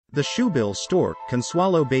The shoebill stork can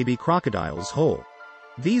swallow baby crocodiles whole.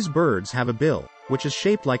 These birds have a bill, which is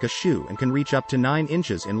shaped like a shoe and can reach up to 9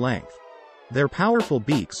 inches in length. Their powerful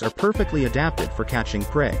beaks are perfectly adapted for catching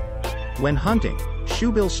prey. When hunting,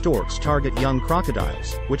 shoebill storks target young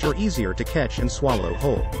crocodiles, which are easier to catch and swallow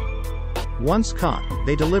whole. Once caught,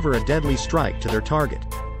 they deliver a deadly strike to their target.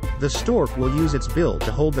 The stork will use its bill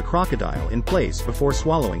to hold the crocodile in place before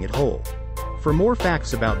swallowing it whole. For more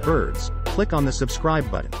facts about birds, click on the subscribe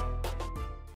button.